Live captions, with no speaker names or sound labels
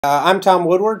I'm Tom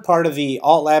Woodward, part of the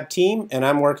Alt Lab team, and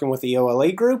I'm working with the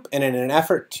OLE group. And in an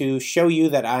effort to show you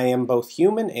that I am both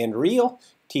human and real,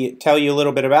 to tell you a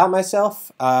little bit about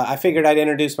myself, I figured I'd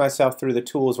introduce myself through the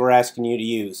tools we're asking you to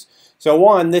use.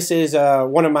 So this is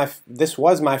this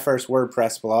was my first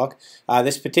WordPress blog.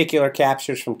 This particular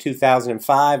captures from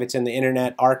 2005. It's in the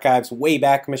Internet Archive's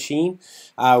Wayback Machine,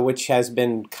 which has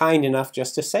been kind enough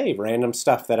just to save random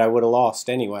stuff that I would have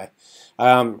lost anyway.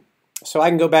 So I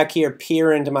can go back here,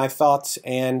 peer into my thoughts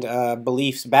and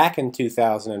beliefs back in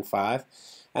 2005.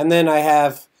 And then I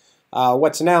have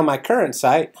what's now my current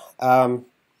site,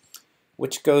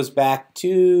 which goes back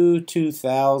to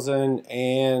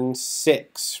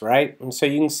 2006, right? And so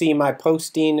you can see my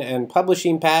posting and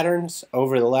publishing patterns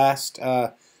over the last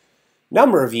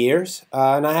number of years.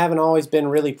 And I haven't always been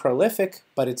really prolific,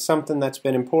 but it's something that's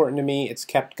been important to me. It's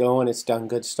kept going. It's done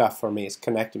good stuff for me. It's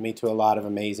connected me to a lot of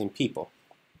amazing people,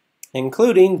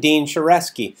 including Dean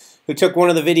Sharesky, who took one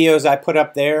of the videos I put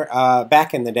up there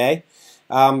back in the day.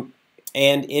 And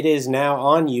it is now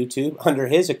on YouTube under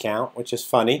his account, which is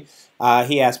funny.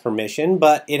 He has permission,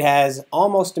 but it has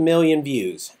almost 1 million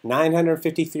views,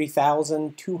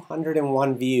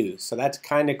 953,201 views. So that's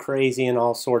kind of crazy in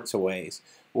all sorts of ways.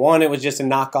 One, it was just a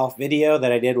knockoff video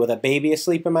that I did with a baby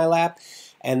asleep in my lap.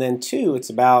 And then two, it's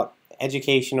about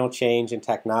educational change and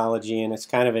technology, and it's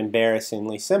kind of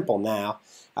embarrassingly simple now.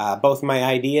 Both my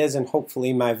ideas and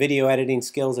hopefully my video editing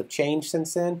skills have changed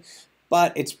since then,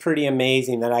 but it's pretty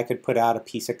amazing that I could put out a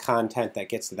piece of content that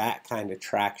gets that kind of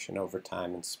traction over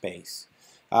time and space.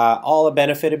 All a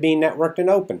benefit of being networked and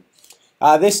open.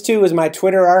 This too is my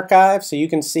Twitter archive, so you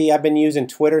can see I've been using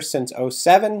Twitter since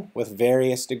 '07 with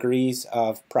various degrees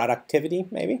of productivity,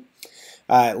 maybe.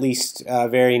 At least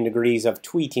varying degrees of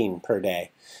tweeting per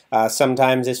day.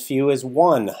 Sometimes as few as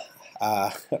one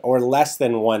or less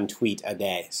than one tweet a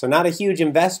day. So not a huge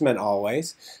investment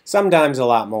always. Sometimes a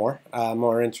lot more.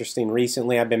 More interesting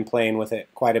recently. I've been playing with it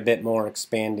quite a bit more,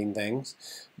 expanding things.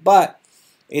 But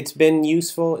it's been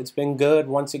useful. It's been good.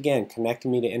 Once again,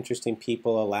 connecting me to interesting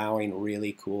people, allowing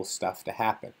really cool stuff to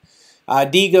happen.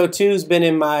 Digo2 has been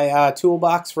in my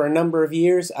toolbox for a number of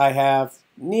years. I have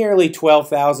nearly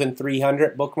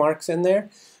 12,300 bookmarks in there,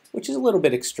 which is a little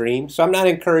bit extreme. So I'm not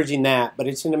encouraging that, but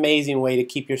it's an amazing way to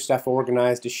keep your stuff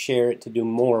organized, to share it, to do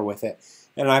more with it.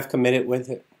 And I've committed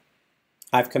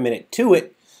to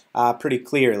it pretty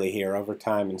clearly here over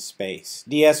time and space.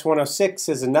 DS106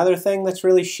 is another thing that's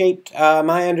really shaped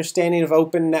my understanding of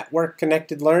open network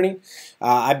connected learning.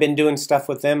 I've been doing stuff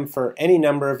with them for any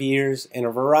number of years in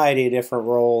a variety of different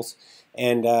roles,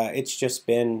 and it's just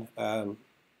been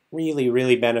really,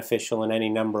 really beneficial in any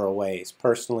number of ways,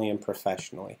 personally and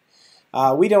professionally.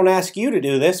 We don't ask you to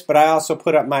do this, but I also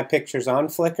put up my pictures on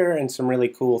Flickr, and some really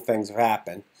cool things have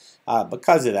happened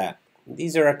because of that.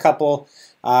 These are a couple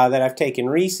that I've taken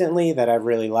recently that I've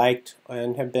really liked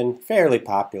and have been fairly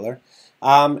popular.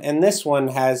 And this one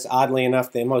has, oddly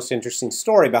enough, the most interesting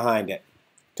story behind it.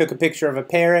 Took a picture of a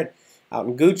parrot out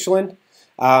in Goochland.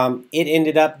 It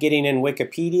ended up getting in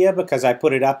Wikipedia because I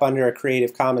put it up under a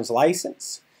Creative Commons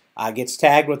license. Gets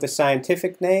tagged with the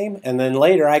scientific name, and then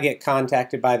later I get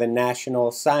contacted by the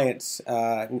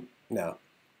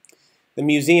the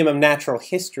Museum of Natural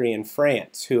History in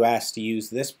France, who asked to use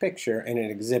this picture in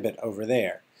an exhibit over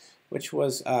there, which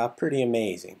was pretty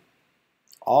amazing.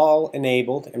 All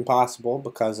enabled and possible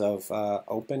because of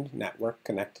open network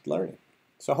connected learning.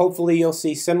 So hopefully you'll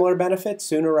see similar benefits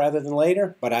sooner rather than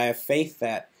later, but I have faith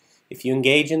that if you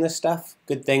engage in this stuff,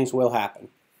 good things will happen.